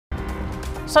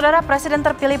Saudara Presiden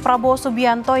terpilih Prabowo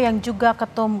Subianto yang juga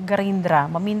Ketum Gerindra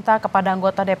meminta kepada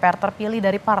anggota DPR terpilih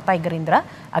dari Partai Gerindra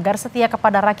agar setia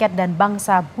kepada rakyat dan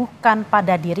bangsa bukan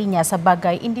pada dirinya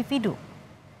sebagai individu.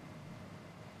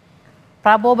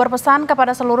 Prabowo berpesan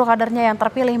kepada seluruh kadernya yang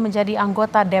terpilih menjadi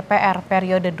anggota DPR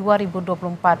periode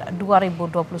 2024-2029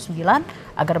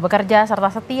 agar bekerja serta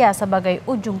setia sebagai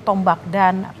ujung tombak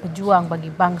dan pejuang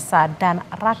bagi bangsa dan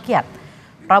rakyat.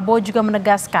 Prabowo juga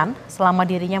menegaskan selama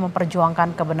dirinya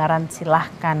memperjuangkan kebenaran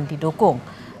silahkan didukung.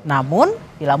 Namun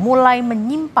bila mulai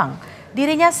menyimpang,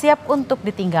 dirinya siap untuk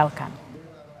ditinggalkan.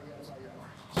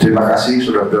 Terima kasih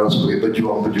saudara-saudara sebagai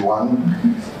pejuang-pejuang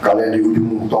kalian di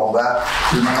ujung tombak.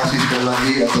 Terima kasih sekali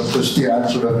lagi atas kesetiaan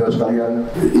saudara-saudara sekalian.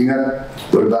 Ingat,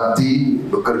 berbakti,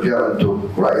 bekerja untuk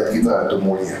rakyat kita untuk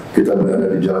mulia. Kita berada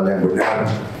di jalan yang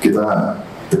benar. Kita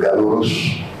tegak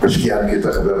lurus kesetiaan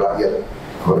kita kepada rakyat,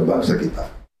 kepada bangsa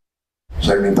kita.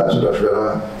 Saya minta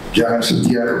saudara-saudara jangan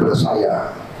setia kepada saya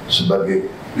sebagai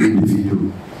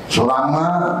individu.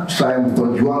 Selama saya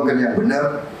memperjuangkan yang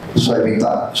benar, saya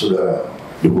minta saudara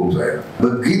dukung saya.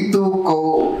 Begitu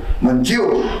kau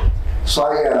mencium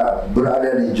saya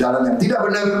berada di jalan yang tidak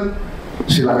benar,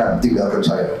 silakan tinggalkan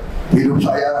saya. Hidup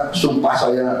saya, sumpah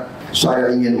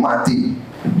saya ingin mati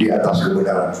di atas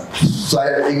kebenaran.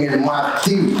 Saya ingin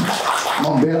mati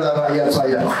membela rakyat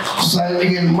saya. Saya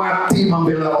ingin mati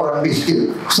membela orang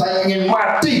miskin. Saya ingin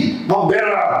mati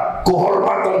membela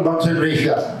kehormatan bangsa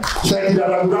Indonesia. Saya tidak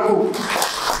ragu-ragu